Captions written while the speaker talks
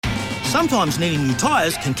Sometimes needing new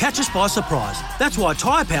tyres can catch us by surprise. That's why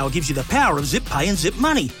Tyre Power gives you the power of zip pay and zip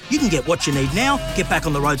money. You can get what you need now, get back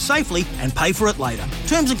on the road safely and pay for it later.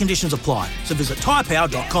 Terms and conditions apply. So visit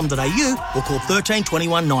tyrepower.com.au or call 13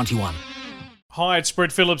 21 91. Hi, it's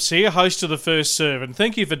Brett Phillips here, host of The First Serve, and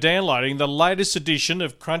thank you for downloading the latest edition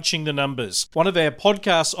of Crunching the Numbers, one of our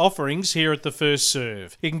podcast offerings here at The First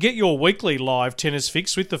Serve. You can get your weekly live tennis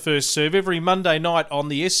fix with The First Serve every Monday night on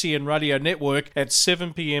the SCN Radio Network at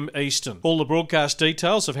 7 p.m. Eastern. All the broadcast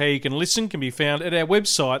details of how you can listen can be found at our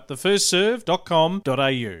website,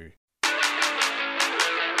 thefirstserve.com.au.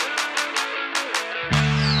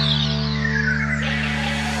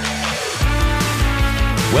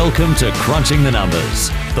 Welcome to Crunching the Numbers,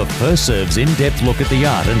 The First Serve's in-depth look at the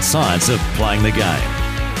art and science of playing the game.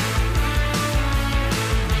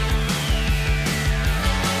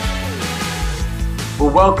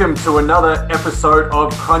 Well, welcome to another episode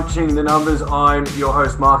of Crunching the Numbers. I'm your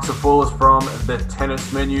host, Mark Safoulis from The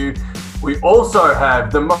Tennis Menu. We also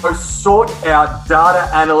have the most sought-out data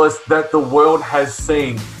analyst that the world has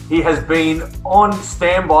seen. He has been on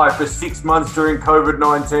standby for 6 months during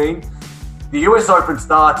COVID-19. The US Open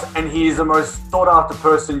starts and he is the most sought after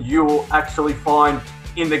person you will actually find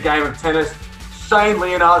in the game of tennis. Shane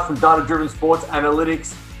Leonard from Data Driven Sports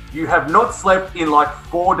Analytics. You have not slept in like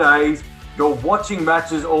 4 days. You're watching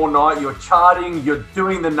matches all night. You're charting. You're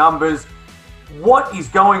doing the numbers. What is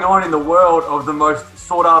going on in the world of the most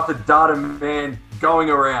sought after data man going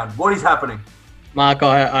around? What is happening? Mark,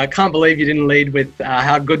 I can't believe you didn't lead with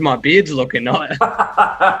how good my beard's looking. I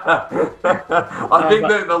think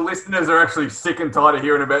that the listeners are actually sick and tired of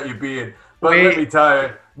hearing about your beard. But let me tell you,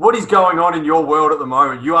 what is going on in your world at the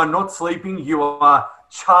moment? You are not sleeping. You are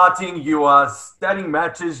charting. You are statting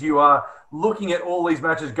matches. You are looking at all these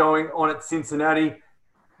matches going on at Cincinnati.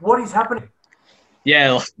 What is happening?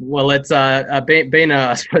 Yeah, well, it's been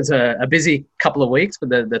I suppose, a busy couple of weeks with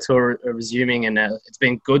the tour resuming, and it's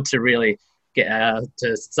been good to really get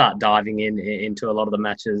to start diving into a lot of the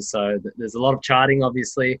matches. So there's a lot of charting,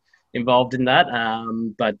 obviously, involved in that.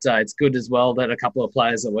 But it's good as well that a couple of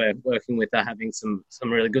players that we're working with are having some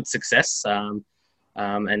really good success. I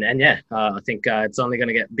think it's only going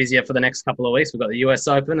to get busier for the next couple of weeks. We've got the US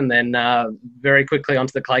Open and then very quickly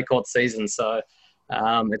onto the clay court season. So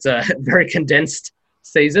it's a very condensed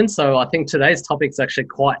season. So I think today's topic's actually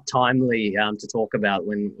quite timely to talk about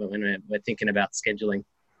when we're thinking about scheduling.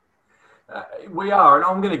 We are, and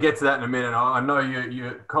I'm going to get to that in a minute. I know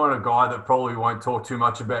you're kind of guy that probably won't talk too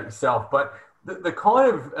much about yourself, but the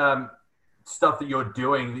kind of stuff that you're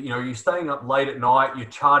doing, you're staying up late at night, you're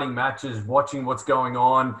charting matches, watching what's going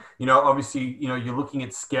on, obviously, you're looking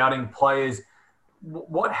at scouting players.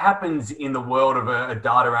 What happens in the world of a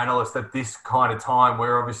data analyst at this kind of time?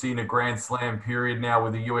 We're obviously in a Grand Slam period now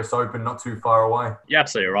with the US Open not too far away. You're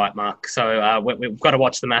absolutely right, Mark. So we've got to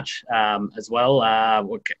watch the match as well.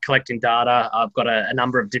 We're collecting data. I've got a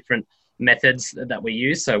number of different methods that we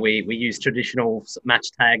use. So we use traditional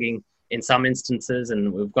match tagging in some instances,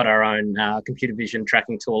 and we've got our own computer vision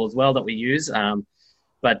tracking tool as well that we use.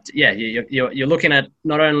 But yeah, you're looking at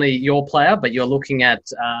not only your player, but you're looking at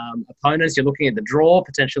opponents. You're looking at the draw,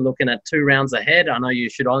 potentially looking at 2 rounds ahead. I know you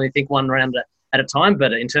should only think 1 round at a time,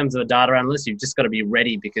 but in terms of a data analyst, you've just got to be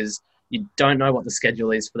ready because you don't know what the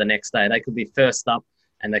schedule is for the next day. They could be first up,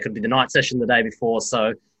 and they could be the night session the day before.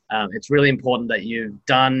 So it's really important that you're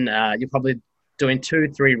probably doing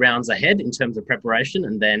 2-3 rounds ahead in terms of preparation,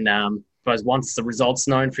 and then suppose once the results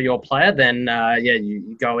known for your player, then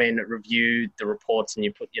you go in, review the reports, and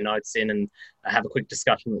you put your notes in and have a quick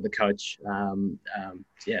discussion with the coach.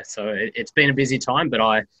 So it's been a busy time, but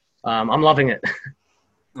I'm loving it.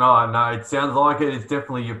 Oh, no, it sounds like it. It's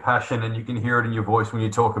definitely your passion, and you can hear it in your voice when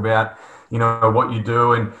you talk about, what you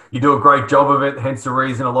do, and you do a great job of it. Hence the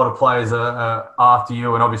reason a lot of players are after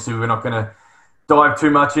you, and obviously we're not going to dive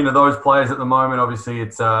too much into those players at the moment. Obviously,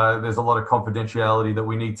 it's there's a lot of confidentiality that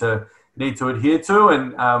we need to adhere to,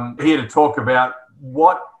 and here to talk about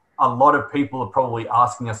what a lot of people are probably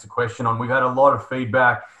asking us a question on. We've had a lot of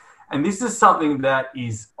feedback, and this is something that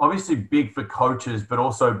is obviously big for coaches, but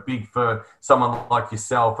also big for someone like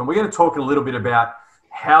yourself. And we're going to talk a little bit about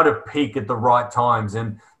how to peak at the right times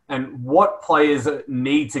and what players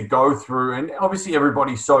need to go through. And obviously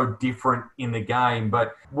everybody's so different in the game,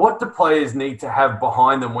 but what do players need to have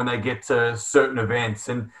behind them when they get to certain events?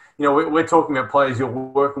 And we're talking about players you're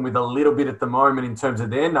working with a little bit at the moment in terms of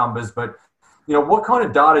their numbers, but, what kind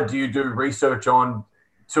of data do you do research on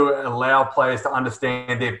to allow players to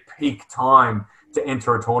understand their peak time to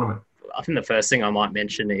enter a tournament? I think the first thing I might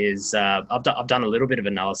mention is I've done a little bit of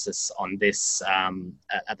analysis on this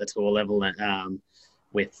at the tour level.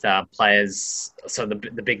 players. So the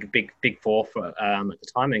big four for, at the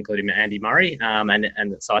time, including Andy Murray.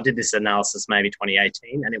 And so I did this analysis maybe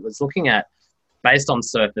 2018, and it was looking at, based on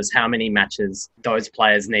surface, how many matches those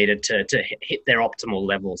players needed to hit their optimal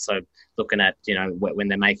level. So looking at, when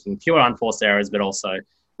they're making fewer unforced errors, but also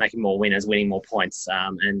making more winners, winning more points.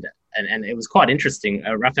 And it was quite interesting.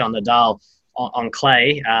 Rafael Nadal on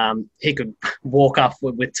clay, he could walk up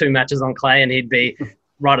with 2 matches on clay and he'd be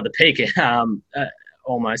right at the peak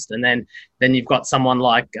almost. And then you've got someone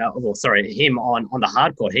like, him on the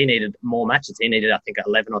hard court. He needed more matches. He needed, I think,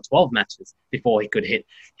 11 or 12 matches before he could hit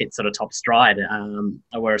sort of top stride.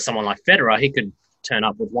 Whereas someone like Federer, he could turn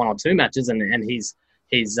up with 1 or 2 matches and he's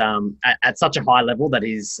at such a high level that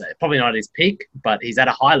he's probably not at his peak, but he's at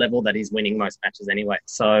a high level that he's winning most matches anyway.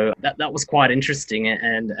 So that was quite interesting.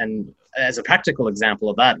 And as a practical example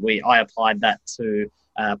of that, I applied that to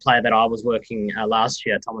a player that I was working last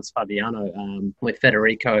year, Thomas Fabiano, with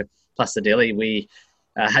Federico Placidelli. We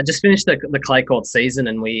had just finished the clay court season,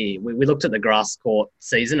 and we looked at the grass court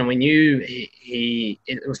season, and we knew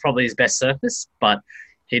it was probably his best surface, but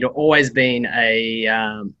he'd always been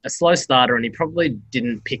a slow starter, and he probably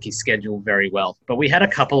didn't pick his schedule very well. But we had a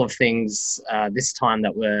couple of things this time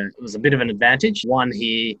that was a bit of an advantage. One,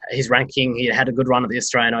 his ranking, he had a good run at the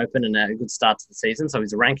Australian Open and a good start to the season, so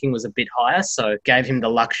his ranking was a bit higher, so it gave him the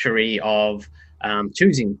luxury of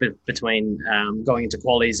choosing between going into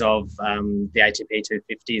qualies of the ATP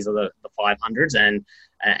 250s or the 500s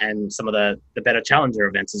and some of the better challenger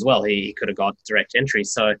events as well. He could have got direct entry.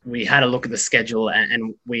 So we had a look at the schedule,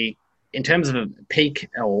 and we, in terms of a peak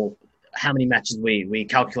or how many matches we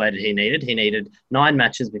calculated he needed 9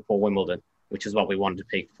 matches before Wimbledon, which is what we wanted to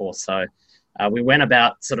peak for. So we went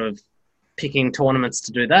about sort of picking tournaments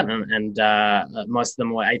to do that, and most of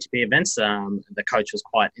them were ATP events. The coach was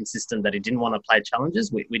quite insistent that he didn't want to play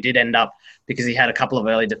challenges. We did end up, because he had a couple of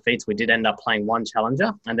early defeats, we did end up playing 1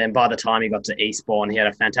 challenger. And then by the time he got to Eastbourne, he had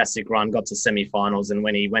a fantastic run, got to semi-finals. And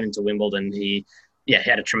when he went into Wimbledon, he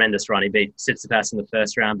had a tremendous run. He beat Tsitsipas in the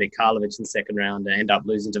first round, beat Karlovic in the second round, and ended up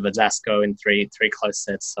losing to Verdasco in three close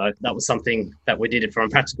sets. So that was something that we did from a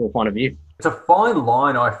practical point of view. It's a fine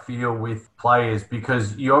line, I feel, with players,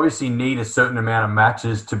 because you obviously need a certain amount of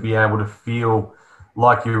matches to be able to feel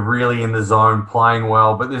like you're really in the zone playing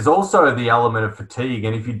well. But there's also the element of fatigue.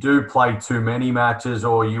 And if you do play too many matches,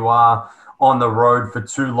 or you are on the road for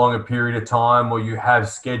too long a period of time, or you have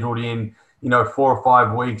scheduled in 4 or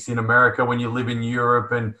 5 weeks in America when you live in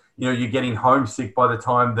Europe, and, you're getting homesick by the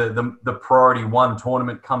time the priority 1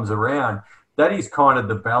 tournament comes around. That is kind of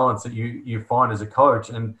the balance that you find as a coach.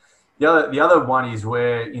 And the other one is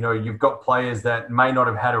where, you've got players that may not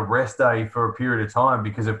have had a rest day for a period of time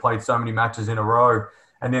because they've played so many matches in a row,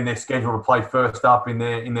 and then they're scheduled to play first up in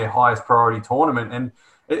their highest priority tournament. And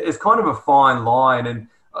it's kind of a fine line. And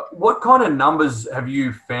what kind of numbers have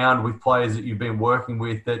you found with players that you've been working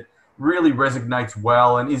with that really resonates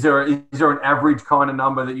well? And is there an average kind of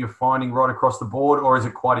number that you're finding right across the board, or is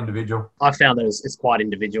it quite individual? I found that it's quite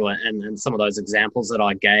individual, and some of those examples that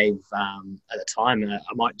I gave at the time, I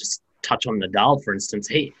might just touch on Nadal, for instance.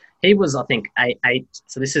 He was, I think, eight.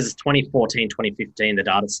 So this is 2014, 2015, the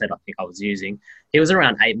data set I think I was using. He was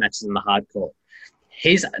around 8 matches in the hard court.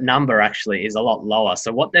 His number actually is a lot lower.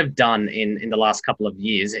 So what they've done in the last couple of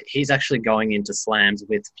years, he's actually going into slams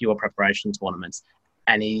with fewer preparation tournaments,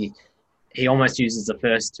 and he almost uses the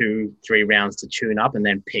first 2-3 rounds to tune up and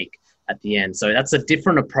then peak at the end. So that's a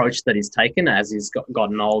different approach that he's taken as he's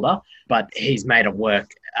gotten older, but he's made it work.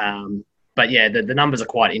 But yeah, the numbers are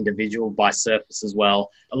quite individual by surface as well.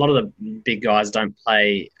 A lot of the big guys don't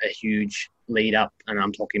play a huge lead up, and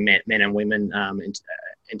I'm talking men and women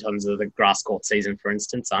in terms of the grass court season, for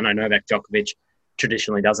instance. I know Novak Djokovic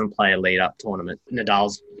traditionally doesn't play a lead-up tournament.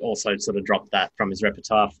 Nadal's also sort of dropped that from his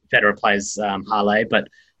repertoire. Federer plays Halle, but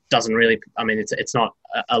doesn't really, it's not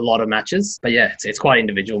a lot of matches. But yeah, it's quite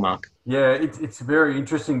individual, Mark. Yeah, it's very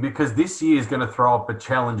interesting, because this year is going to throw up a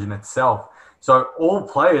challenge in itself. So all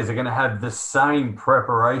players are going to have the same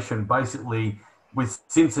preparation, basically, with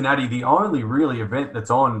Cincinnati, the only really event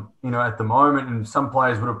that's on, at the moment. And some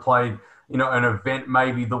players would have played, an event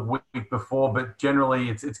maybe the week before, but generally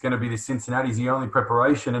it's going to be the Cincinnati's the only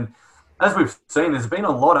preparation. And as we've seen, there's been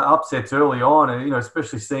a lot of upsets early on, and,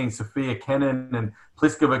 especially seeing Sophia Kenin and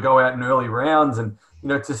Pliskova go out in early rounds. And,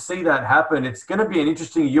 to see that happen, it's going to be an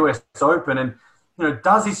interesting US Open. And,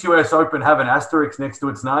 does this US Open have an asterisk next to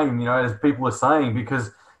its name, as people are saying?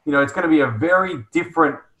 Because, it's going to be a very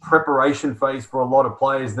different preparation phase for a lot of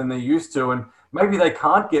players than they're used to. And maybe they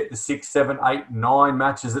can't get the 6, 7, 8, 9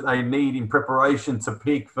 matches that they need in preparation to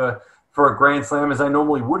peak for a Grand Slam as they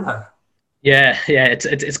normally would have. Yeah,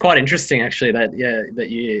 it's quite interesting actually that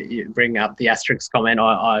you bring up the asterisk comment.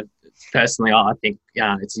 I personally I think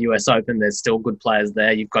it's a US Open. There's still good players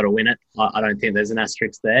there. You've got to win it. I don't think there's an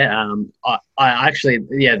asterisk there. I actually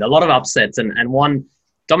a lot of upsets and one.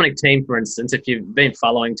 Dominic Thiem, for instance, if you've been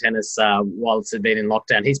following tennis while it's been in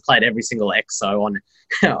lockdown, he's played every single EXO on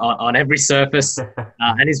on every surface,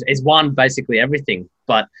 and he's won basically everything.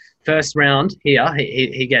 But first round here,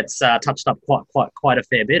 he gets touched up quite a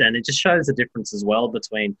fair bit, and it just shows the difference as well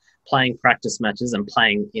between playing practice matches and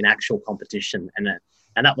playing in actual competition. And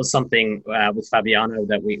that was something with Fabiano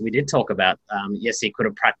that we did talk about. Yes, he could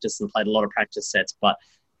have practiced and played a lot of practice sets, but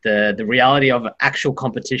the reality of actual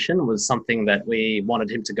competition was something that we wanted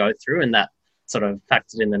him to go through, and that sort of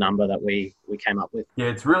factored in the number that we came up with. Yeah,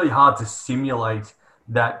 it's really hard to simulate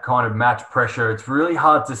that kind of match pressure. It's really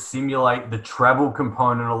hard to simulate the travel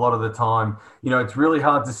component a lot of the time. It's really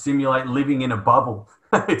hard to simulate living in a bubble.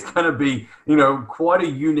 It's going to be, quite a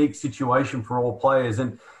unique situation for all players.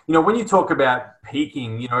 And, when you talk about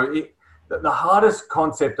peaking, the hardest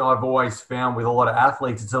concept I've always found with a lot of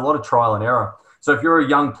athletes, it's a lot of trial and error. So if you're a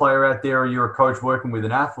young player out there or you're a coach working with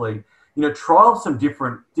an athlete, trial some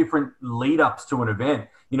different lead ups to an event.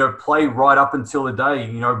 Play right up until the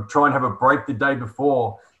day. Try and have a break the day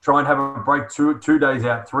before. Try and have a break 2 days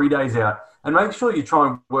out, 3 days out, and make sure you try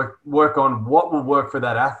and work on what will work for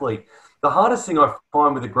that athlete. The hardest thing I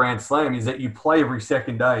find with a Grand Slam is that you play every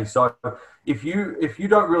second day. So if you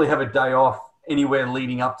don't really have a day off anywhere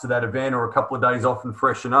leading up to that event or a couple of days off and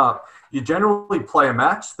freshen up, you generally play a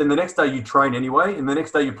match, then the next day you train anyway, and the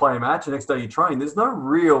next day you play a match, the next day you train. There's no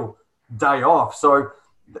real day off. So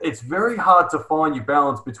it's very hard to find your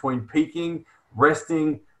balance between peaking,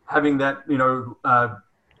 resting, having that,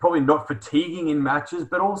 probably not fatiguing in matches,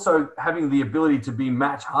 but also having the ability to be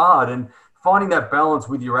match hard, and finding that balance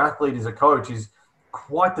with your athlete as a coach is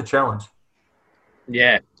quite the challenge.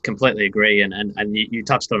 Yeah, completely agree. And you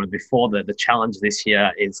touched on it before, that the challenge this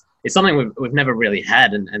year is something we've never really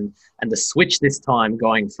had. And the switch this time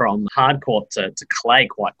going from hard court to clay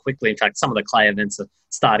quite quickly. In fact, some of the clay events are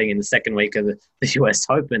starting in the second week of the US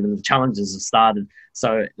Open, and the challenges have started.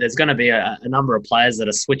 So there's going to be a number of players that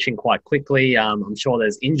are switching quite quickly. I'm sure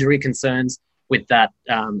there's injury concerns with that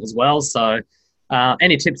as well. So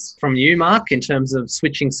any tips from you, Mark, in terms of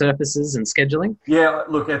switching surfaces and scheduling? Yeah,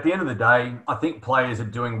 look, at the end of the day, I think players are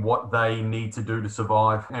doing what they need to do to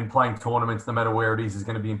survive, and playing tournaments, no matter where it is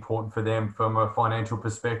going to be important for them from a financial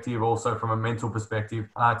perspective, also from a mental perspective,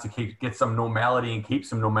 to get some normality and keep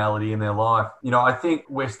some normality in their life. I think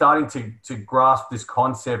we're starting to grasp this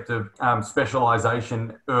concept of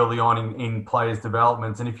specialization early on in players'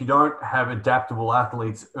 developments. And if you don't have adaptable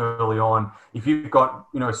athletes early on, if you've got,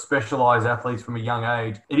 specialized athletes from a young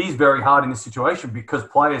age, it is very hard in this situation, because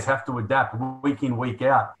players have to adapt week in, week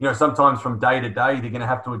out. Sometimes from day to day, they're going to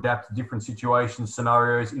have to adapt to different situations,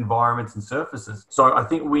 scenarios, environments, and surfaces. So I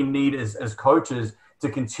think we need, as coaches, to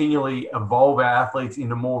continually evolve our athletes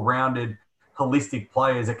into more rounded, holistic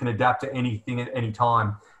players that can adapt to anything at any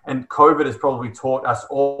time. And COVID has probably taught us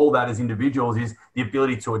all that as individuals, is the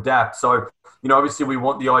ability to adapt. So, obviously we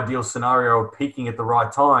want the ideal scenario of peaking at the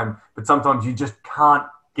right time, but sometimes you just can't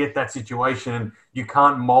get that situation, and you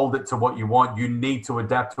can't mold it to what you want. You need to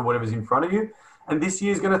adapt to whatever's in front of you. And this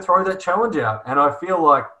year's going to throw that challenge out. And I feel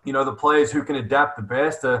like, the players who can adapt the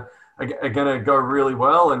best are going to go really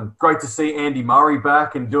well. And great to see Andy Murray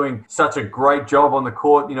back and doing such a great job on the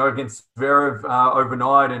court, against Zverev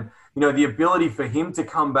overnight. And, the ability for him to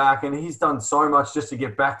come back, and he's done so much just to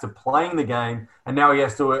get back to playing the game, and now he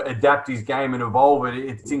has to adapt his game and evolve it.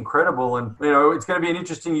 It's incredible. And, it's going to be an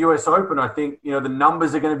interesting US Open. I think, the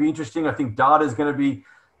numbers are going to be interesting. I think data is going to be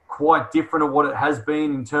quite different of what it has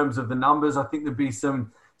been in terms of the numbers. I think there'll be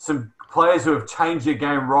some players who have changed their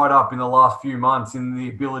game right up in the last few months in the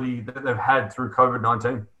ability that they've had through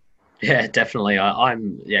COVID-19. Yeah, definitely.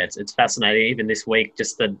 It's fascinating. Even this week,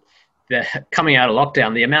 just the coming out of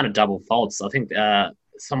lockdown, the amount of double faults. I think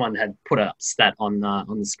someone had put a stat on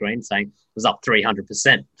the screen saying it was up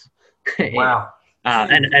 300%. Wow.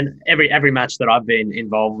 And every match that I've been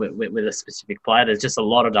involved with a specific player, there's just a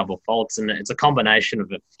lot of double faults, and it's a combination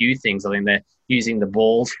of a few things. I think they're using the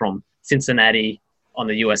balls from Cincinnati on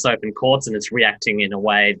the US Open courts, and it's reacting in a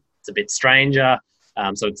way that's a bit stranger.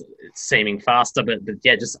 So it's seeming faster, but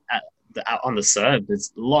yeah, just on the serve,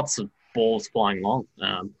 there's lots of balls flying long.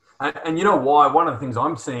 And you know why? One of the things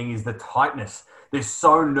I'm seeing is the tightness. They're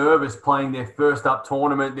so nervous playing their first up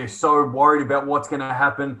tournament. They're so worried about what's going to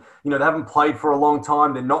happen. They haven't played for a long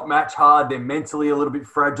time. They're not match hard. They're mentally a little bit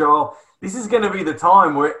fragile. This is going to be the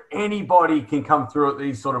time where anybody can come through at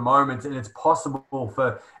these sort of moments, and it's possible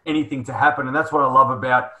for anything to happen. And that's what I love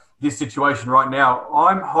about, this situation right now.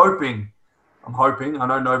 I'm hoping. I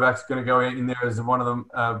know Novak's going to go in there as one of them,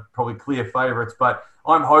 probably clear favourites, but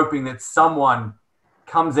I'm hoping that someone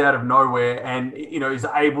comes out of nowhere and, is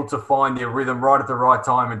able to find their rhythm right at the right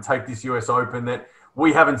time and take this US Open that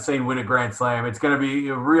we haven't seen win a Grand Slam. It's going to be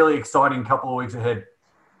a really exciting couple of weeks ahead.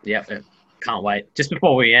 Yeah, can't wait. Just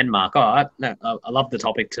before we end, Mark, I love the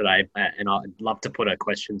topic today, and I'd love to put a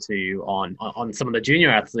question to you on some of the junior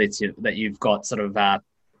athletes that you've got sort of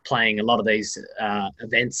playing a lot of these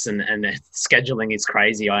events, and scheduling is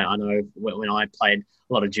crazy. I know when I played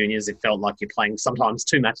a lot of juniors, it felt like you're playing sometimes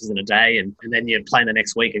 2 matches in a day, and then you're playing the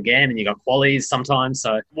next week again, and you got qualies sometimes.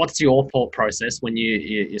 So what's your thought process when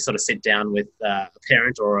you sort of sit down with a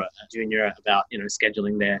parent or a junior about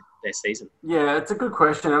scheduling their season? Yeah, it's a good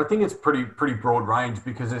question. I think it's pretty broad range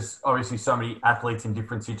because there's obviously so many athletes in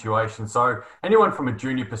different situations. So anyone from a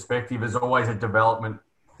junior perspective is always a development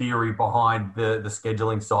theory behind the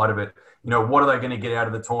scheduling side of it. What are they going to get out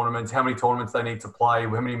of the tournaments? How many tournaments they need to play?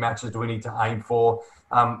 How many matches do we need to aim for?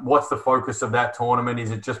 What's the focus of that tournament?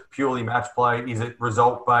 Is it just purely match play? Is it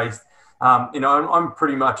result based? I'm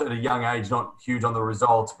pretty much at a young age, not huge on the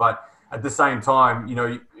results, but at the same time,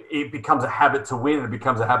 it becomes a habit to win and it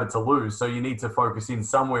becomes a habit to lose. So you need to focus in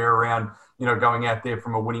somewhere around, going out there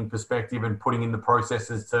from a winning perspective and putting in the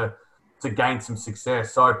processes to gain some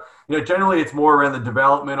success. So, generally it's more around the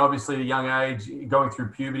development. Obviously, at a young age, going through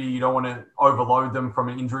puberty, you don't want to overload them from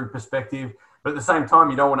an injury perspective. But at the same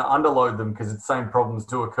time, you don't want to underload them because the same problems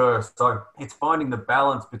do occur. So it's finding the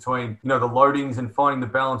balance between, the loadings and finding the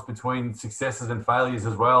balance between successes and failures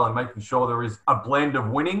as well, and making sure there is a blend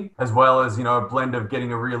of winning as well as, a blend of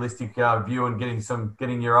getting a realistic view and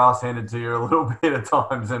getting your ass handed to you a little bit at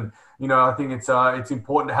times. And, I think it's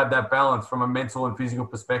important to have that balance from a mental and physical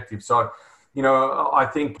perspective. So, I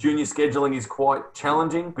think junior scheduling is quite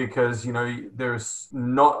challenging because, there's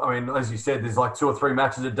not, as you said, there's like 2 or 3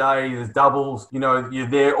 matches a day, there's doubles, you're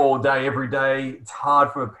there all day, every day. It's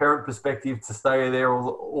hard from a parent perspective to stay there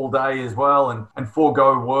all day as well and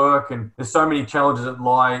forego work. And there's so many challenges that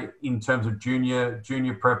lie in terms of junior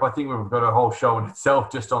prep. I think we've got a whole show in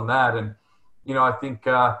itself just on that. And, I think,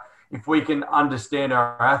 if we can understand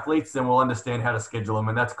our athletes, then we'll understand how to schedule them.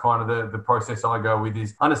 And that's kind of the process I go with,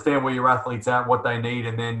 is understand where your athlete's at, what they need,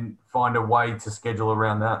 and then find a way to schedule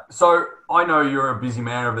around that. So I know you're a busy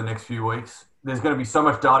man over the next few weeks. There's going to be so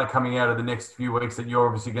much data coming out of the next few weeks that you're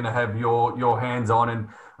obviously going to have your hands on.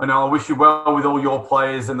 And I wish you well with all your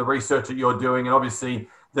players and the research that you're doing. And obviously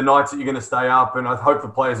the nights that you're going to stay up. And I hope the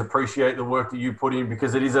players appreciate the work that you put in,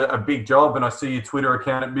 because it is a big job. And I see your Twitter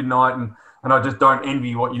account at midnight, and I just don't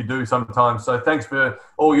envy what you do sometimes. So thanks for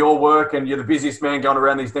all your work, and you're the busiest man going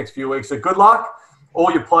around these next few weeks. So good luck,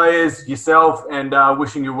 all your players, yourself, and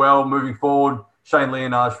wishing you well moving forward. Shane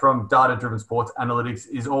Leonage from Data Driven Sports Analytics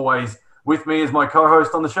is always with me as my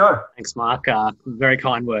co-host on the show. Thanks, Mark. Very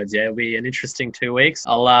kind words. Yeah, it'll be an interesting 2 weeks.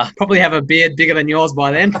 I'll probably have a beard bigger than yours by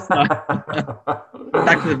then. Back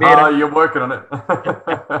to the beard. You're working on it.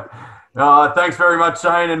 Thanks very much,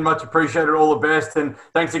 Shane, and much appreciated. All the best. And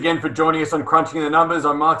thanks again for joining us on Crunching the Numbers.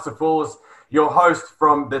 I'm Mark Safoulis, your host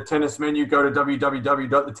from The Tennis Menu. Go to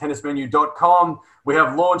www.thetennismenu.com. We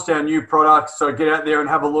have launched our new products, so get out there and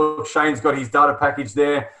have a look. Shane's got his data package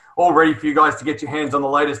there, all ready for you guys to get your hands on the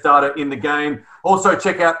latest data in the game. Also,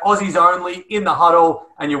 check out Aussies Only, In the Huddle,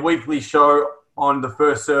 and your weekly show on The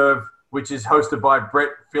First Serve, which is hosted by Brett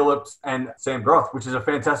Phillips and Sam Groth, which is a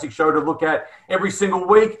fantastic show to look at every single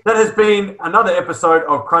week. That has been another episode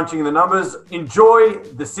of Crunching the Numbers. Enjoy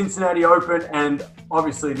the Cincinnati Open and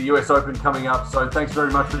obviously the US Open coming up. So thanks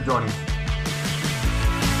very much for joining us.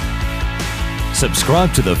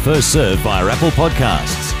 Subscribe to The First Serve via Apple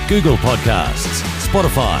Podcasts, Google Podcasts,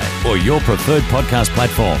 Spotify, or your preferred podcast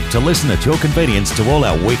platform to listen at your convenience to all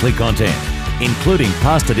our weekly content, including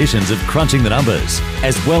past editions of Crunching the Numbers,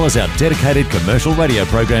 as well as our dedicated commercial radio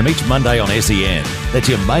program each Monday on SEN that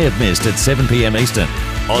you may have missed at 7 p.m. Eastern.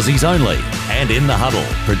 Aussies Only and In the Huddle,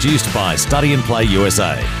 produced by Study and Play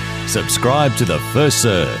USA. Subscribe to The First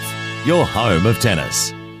Serve, your home of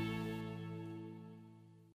tennis.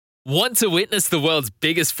 Want to witness the world's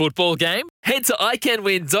biggest football game? Head to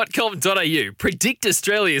iCanWin.com.au, predict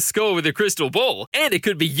Australia's score with a crystal ball, and it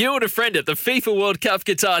could be you and a friend at the FIFA World Cup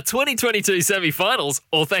Qatar 2022 semi-finals,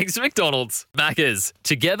 all thanks to McDonald's. Maccas,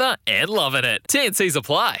 together and loving it. TNCs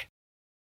apply.